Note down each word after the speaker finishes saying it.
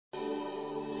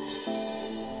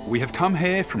We have come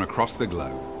here from across the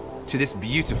globe to this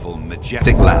beautiful,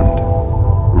 majestic land,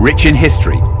 rich in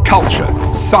history, culture,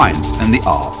 science and the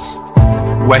arts,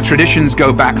 where traditions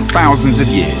go back thousands of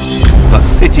years, but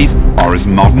cities are as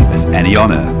modern as any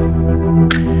on earth.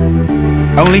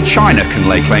 Only China can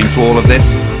lay claim to all of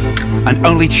this, and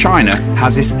only China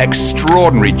has this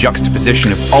extraordinary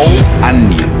juxtaposition of old and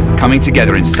new coming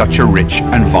together in such a rich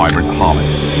and vibrant harmony.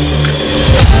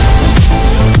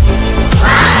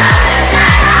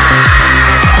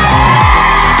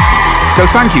 So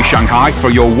thank you, Shanghai, for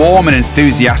your warm and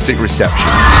enthusiastic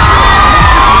reception.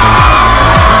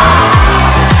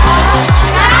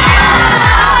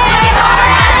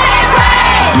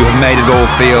 You have made us all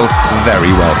feel very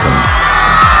welcome.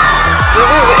 This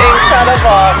is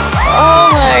incredible.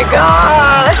 Oh my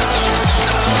God.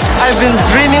 I've been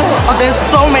dreaming of them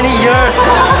so many years.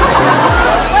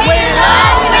 We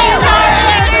love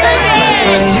Victoria's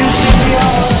Secret!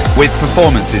 With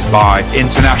performances by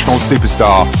international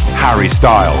superstar Harry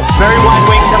Styles, Very wide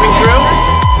wing coming through.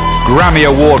 Grammy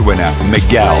Award winner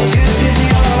Miguel,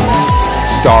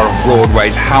 star of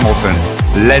Broadway's Hamilton,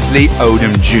 Leslie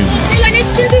Odom Jr. I need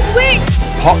to see this wing.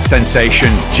 Pop sensation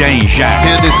Jane Zhang,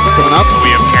 Candace is coming up.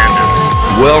 We have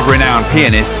Candace. world-renowned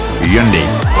pianist Yundi,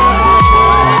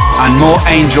 and more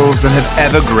angels than have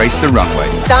ever graced the runway.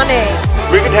 Stunning.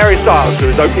 Rick and Harry Styles to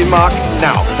his opening mark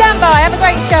now. Stand by, have a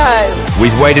great show.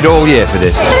 We've waited all year for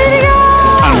this,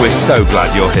 and we're so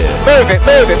glad you're here. Move it,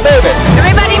 move it, move it.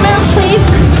 Everybody move, please.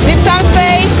 Leave some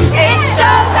space.